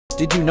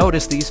Did you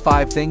notice these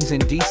 5 things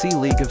in DC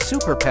League of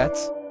Super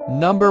Pets?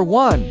 Number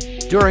 1.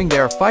 During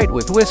their fight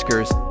with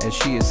Whiskers, as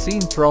she is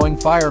seen throwing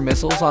fire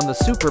missiles on the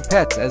Super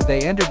Pets as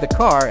they entered the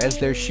car as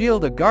their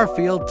shield, a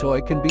Garfield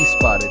toy can be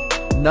spotted.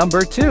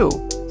 Number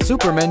 2.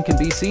 Superman can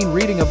be seen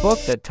reading a book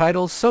that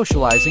titles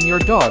Socializing Your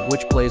Dog,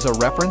 which plays a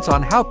reference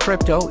on how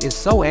Krypto is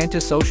so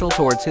antisocial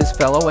towards his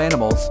fellow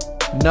animals.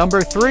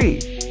 Number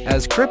 3.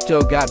 As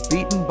Krypto got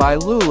beaten by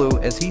Lulu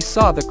as he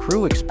saw the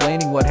crew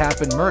explaining what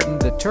happened, Merton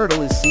the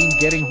turtle is seen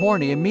getting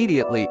horny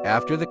immediately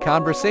after the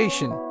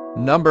conversation.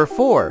 Number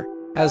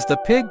 4. As the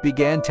pig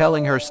began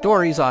telling her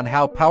stories on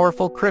how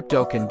powerful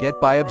Krypto can get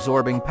by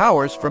absorbing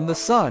powers from the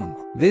sun.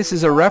 This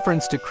is a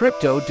reference to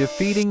Krypto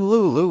defeating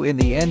Lulu in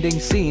the ending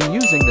scene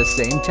using the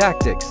same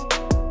tactics.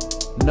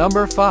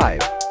 Number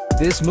 5.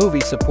 This movie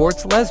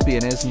supports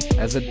lesbianism,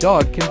 as a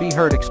dog can be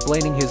heard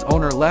explaining his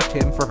owner left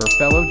him for her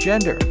fellow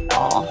gender.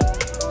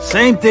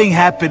 Same thing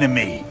happened to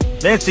me.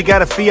 Nancy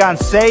got a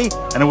fiancé,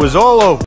 and it was all over.